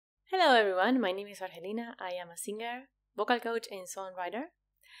Hello everyone, my name is Argelina. I am a singer, vocal coach and songwriter.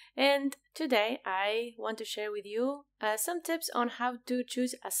 And today I want to share with you some tips on how to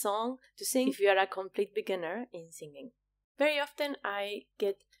choose a song to sing if you are a complete beginner in singing. Very often I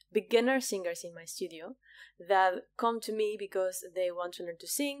get beginner singers in my studio that come to me because they want to learn to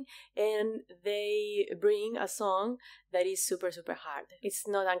sing and they bring a song that is super hard. It's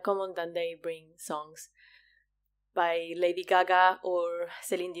not uncommon that they bring songs by Lady Gaga or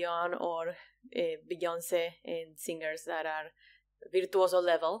Celine Dion or Beyonce, and singers that are virtuoso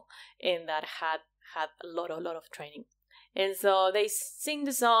level and that had a lot of training. And so they sing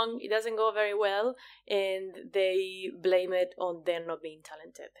the song, it doesn't go very well, and they blame it on them not being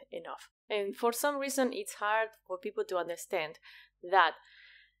talented enough. And for some reason, it's hard for people to understand that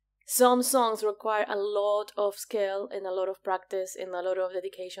some songs require a lot of skill and a lot of practice and a lot of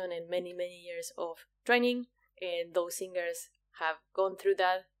dedication and many years of training. And those singers have gone through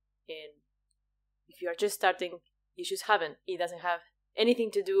that, and if you are just starting, you just haven't. It doesn't have anything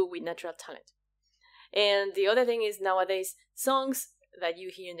to do with natural talent. And the other thing is, nowadays, songs that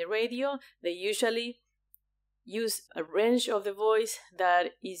you hear in the radio, they usually use a range of the voice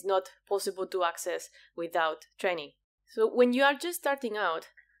that is not possible to access without training. So when you are just starting out,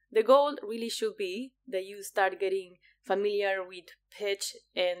 the goal really should be that you start getting familiar with pitch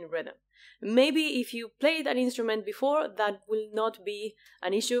and rhythm. Maybe if you played an instrument before, that will not be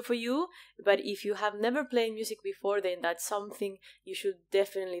an issue for you, but if you have never played music before, then that's something you should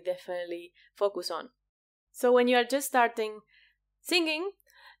definitely focus on. So when you are just starting singing,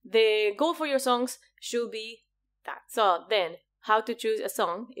 the goal for your songs should be that. So then, how to choose a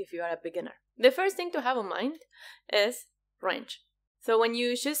song if you are a beginner? The first thing to have in mind is range. So when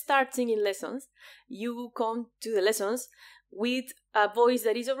you just start singing lessons, you come to the lessons with a voice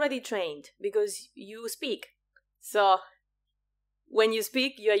that is already trained because you speak. So when you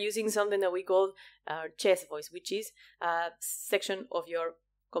speak, you are using something that we call chest voice, which is a section of your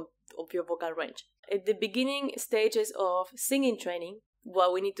vocal range. At the beginning stages of singing training,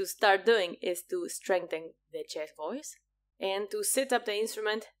 what we need to start doing is to strengthen the chest voice and to set up the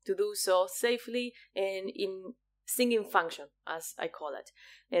instrument to do so safely and in singing function, as I call it.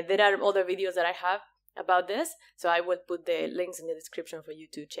 And there are other videos that I have about this, so I will put the links in the description for you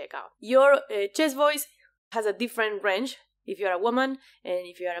to check out. Your chest voice has a different range. If you are a woman and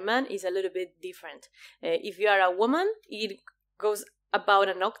if you are a man, it's a little bit different. If you are a woman, it goes about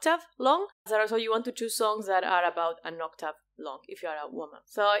an octave long. So you want to choose songs that are about an octave long if you are a woman.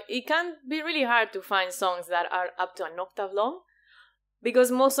 So it can be really hard to find songs that are up to an octave long,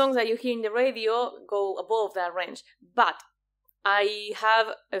 because most songs that you hear in the radio go above that range. But I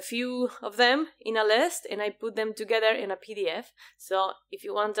have a few of them in a list and I put them together in a PDF. So if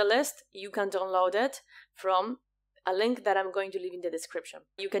you want a list, you can download it from a link that I'm going to leave in the description.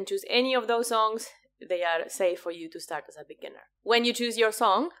 You can choose any of those songs. They are safe for you to start as a beginner. When you choose your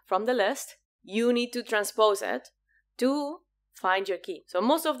song from the list, you need to transpose it to find your key. So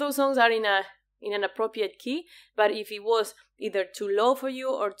most of those songs are in an appropriate key, but if it was either too low for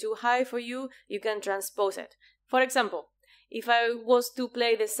you or too high for you, you can transpose it. For example, if I was to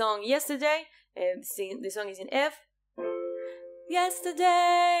play the song Yesterday, and the song is in F,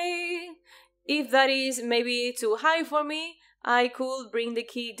 yesterday, if that is maybe too high for me, I could bring the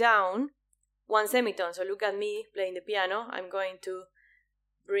key down one semitone. So look at me playing the piano. I'm going to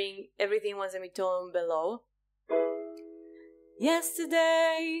bring everything one semitone below.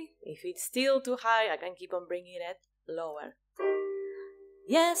 Yesterday, if it's still too high, I can keep on bringing it lower.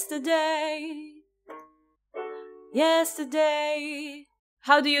 Yesterday.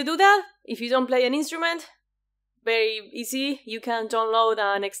 How do you do that? If you don't play an instrument, very easy. You can download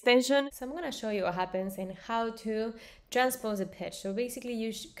an extension. So I'm going to show you what happens and how to transpose a pitch. So basically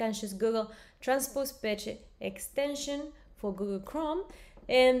you can just Google transpose pitch extension for Google Chrome,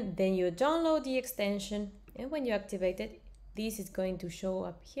 and then you download the extension, and when you activate it, this is going to show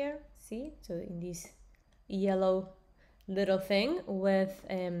up here. See? So in this yellow little thing with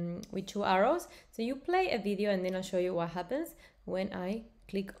 2 arrows. So you play a video and then I'll show you what happens when I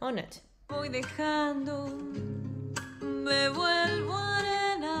click on it. Voy dejando, me vuelvo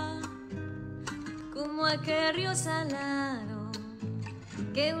arena, como aquel río salado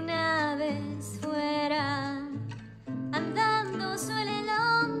que una vez fuera, andando suele el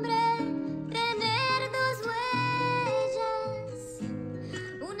hombre tener dos huellas,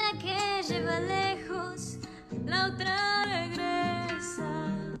 una que lleva lejos, la otra.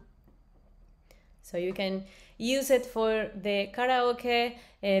 So you can use it for the karaoke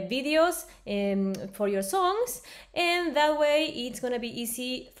videos for your songs, and that way it's gonna be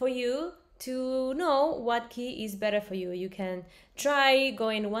easy for you to know what key is better for you. You can try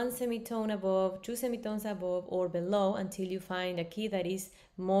going 1 semitone above, 2 semitones above or below until you find a key that is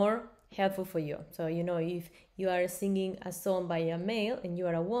more helpful for you. So, if you are singing a song by a male and you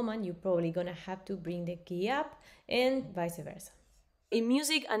are a woman, you're probably gonna have to bring the key up and vice versa. In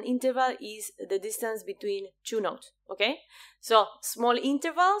music, an interval is the distance between two notes, okay? So, small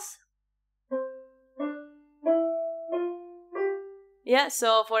intervals. Yeah,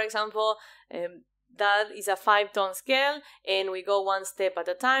 so for example, that is a 5-tone scale and we go one step at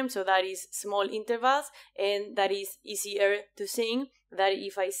a time, so that is small intervals, and that is easier to sing than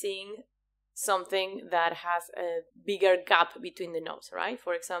if I sing something that has a bigger gap between the notes, right?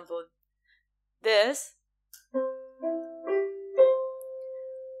 For example, this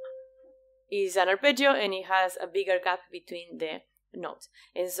is an arpeggio and it has a bigger gap between the notes.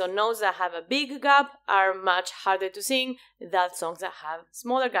 And so notes that have a big gap are much harder to sing than songs that have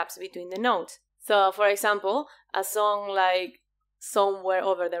smaller gaps between the notes. So, for example, a song like Somewhere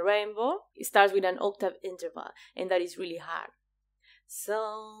Over the Rainbow, it starts with an octave interval, and that is really hard.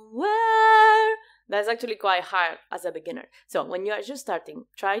 Somewhere, that's actually quite hard as a beginner. So when you are just starting,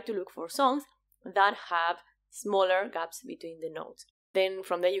 try to look for songs that have smaller gaps between the notes. Then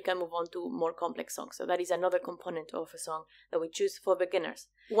from there you can move on to more complex songs. So that is another component of a song that we choose for beginners.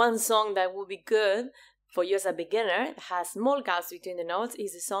 One song that would be good for you as a beginner that has small gaps between the notes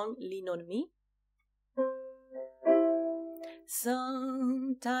is the song Lean on Me.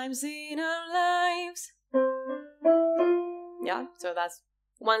 Sometimes in our lives. Yeah, so that's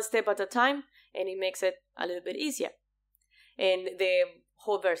one step at a time and it makes it a little bit easier. And the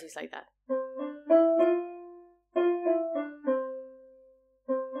whole verse is like that.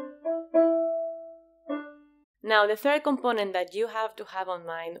 Now, the third component that you have to have on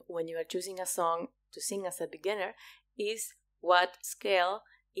mind when you are choosing a song to sing as a beginner is what scale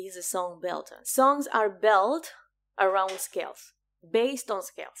is the song built on. Songs are built around scales, based on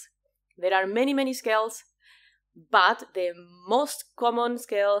scales. There are many, many scales, but the most common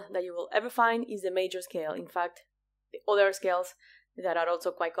scale that you will ever find is the major scale. In fact, the other scales that are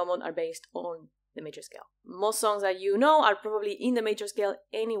also quite common are based on the major scale. Most songs that you know are probably in the major scale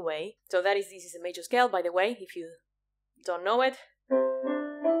anyway. So this is a major scale, by the way, if you don't know it.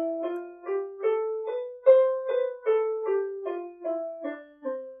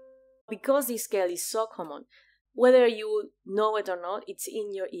 Because this scale is so common, whether you know it or not, it's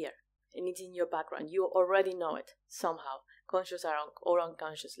in your ear and it's in your background. You already know it somehow, conscious or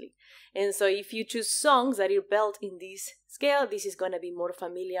unconsciously. And so if you choose songs that are built in this scale, this is going to be more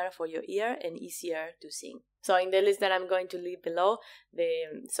familiar for your ear and easier to sing. So in the list that I'm going to leave below, the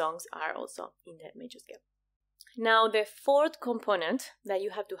songs are also in the major scale. Now, the fourth component that you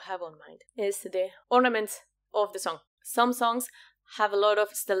have to have on mind is the ornaments of the song. Some songs have a lot of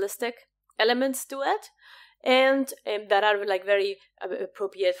stylistic elements to it, and that are like very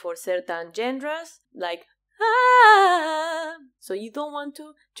appropriate for certain genres, like so you don't want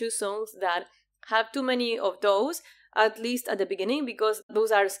to choose songs that have too many of those, at least at the beginning, because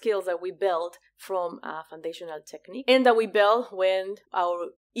those are skills that we build from a foundational technique and that we build when our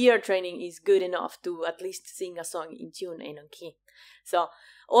ear training is good enough to at least sing a song in tune and on key. So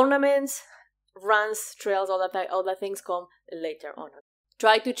ornaments, runs, trails, all that things come later on.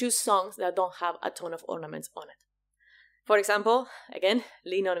 Try to choose songs that don't have a ton of ornaments on it. For example, again,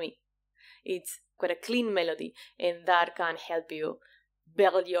 Lean on Me. It's quite a clean melody, and that can help you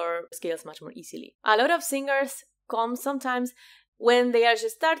build your skills much more easily. A lot of singers come sometimes when they are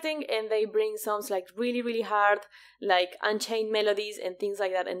just starting and they bring songs like really, really hard, like Unchained melodies and things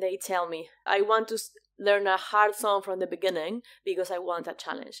like that, and they tell me, I want to learn a hard song from the beginning because I want a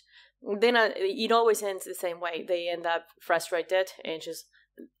challenge. Then it always ends the same way. They end up frustrated and just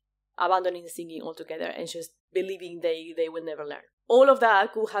abandoning singing altogether and just believing they will never learn. All of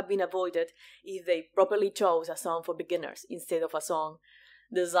that could have been avoided if they properly chose a song for beginners instead of a song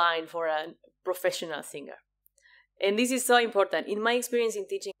designed for a professional singer. And this is so important. In my experience in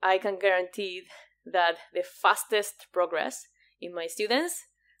teaching, I can guarantee that the fastest progress in my students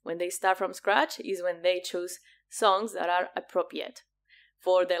when they start from scratch is when they choose songs that are appropriate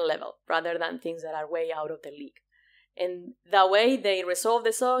for their level rather than things that are way out of the league. And that way they resolve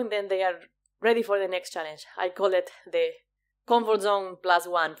the song, then they are ready for the next challenge. I call it the comfort zone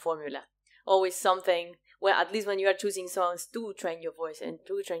 +1 formula. Always something, well, at least when you are choosing songs to train your voice and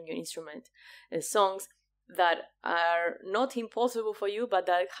to train your instrument, songs that are not impossible for you, but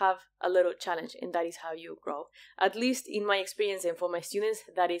that have a little challenge, and that is how you grow. At least in my experience and for my students,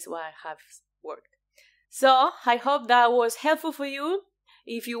 that is what has worked. So I hope that was helpful for you.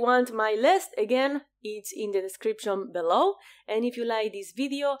 If you want my list, again, it's in the description below. And if you like this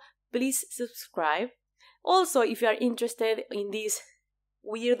video, please subscribe. Also, if you are interested in this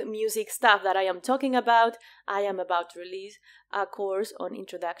weird music stuff that I am talking about, I am about to release a course on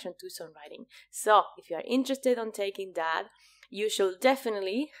introduction to songwriting. So if you are interested in taking that, you should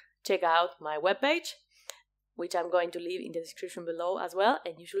definitely check out my webpage, which I'm going to leave in the description below as well,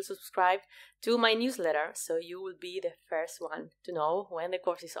 and you should subscribe to my newsletter so you will be the first one to know when the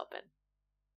course is open.